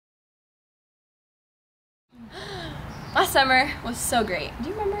Last summer was so great. Do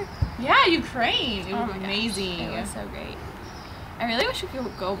you remember? Yeah, Ukraine. It was my gosh, amazing. It was so great. I really wish we could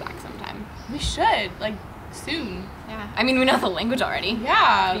go back sometime. We should, like, soon. Yeah. I mean, we know the language already.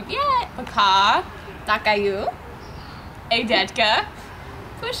 Yeah. Привет. Пока. Takаю. Edetka.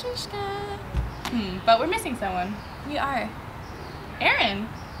 Pushishka. But we're missing someone. We are. Aaron.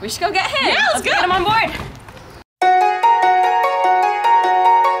 We should go get him. Yeah, let's go. Get him on board.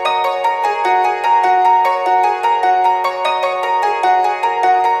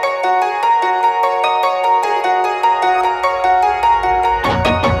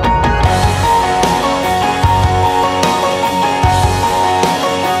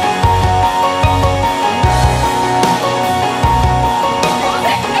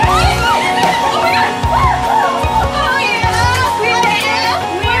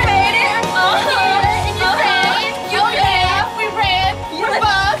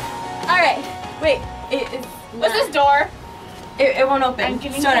 What's this door? It won't open. I'm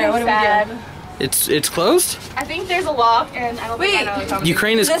getting Stoner, what do we do? It's closed? I think there's a lock, and I don't think I know what's on.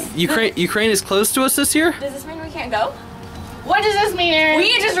 Ukraine is closed to us this year? Does this mean we can't go? What does this mean, Aaron?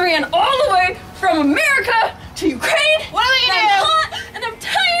 We just ran all the way from America to Ukraine. What do we do? I'm hot, and I'm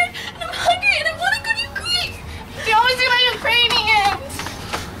tired, and I'm hungry, and I want to go to Ukraine. They always do my Ukrainians.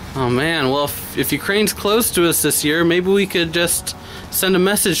 Oh man, well if Ukraine's close to us this year, maybe we could just send a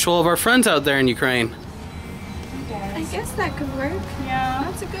message to all of our friends out there in Ukraine. I guess that could work. Yeah.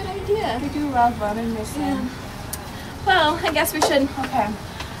 That's a good idea. We do love them and miss them. Well, I guess we should. Okay.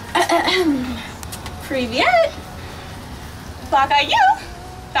 Привет. Takаю.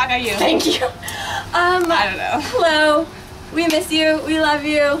 Takаю. Thank you. I don't know. Hello. We miss you. We love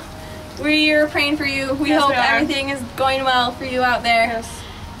you. We're praying for you. We Yes, hope we are. everything is going well for you out there. Yes.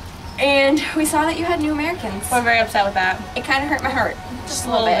 And we saw that you had new Americans. We're very upset with that. It kind of hurt my heart. Just a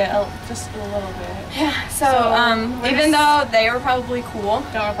little bit. Just a little bit. Yeah. So, we're even just- though they were probably cool.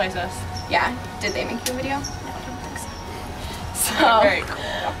 Don't replace us. Yeah. Did they make you a video? No, I don't think so. They're So, very cool.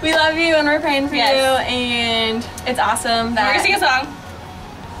 we love you and we're praying for Yes. you. And it's awesome that. We're gonna sing a song.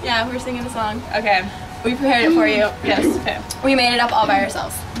 Yeah, we're singing a song. Okay. We prepared it for you. Yes. Okay. We made it up all by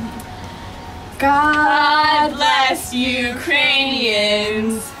ourselves. God bless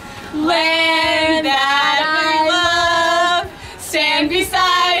Ukrainians, land that we love. Stand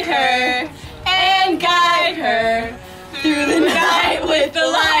beside her and guide her through the night with the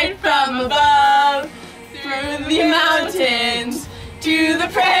light from above. Through the mountains, to the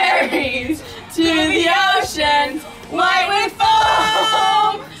prairies, to the ocean, white with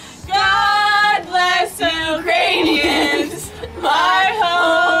foam. God bless Ukrainians, my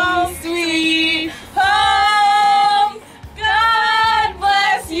home, sweet home. God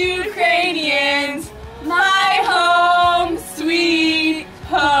bless Ukrainians, my home, sweet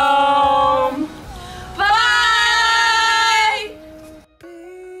home. Bye!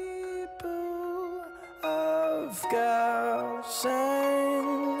 People of God,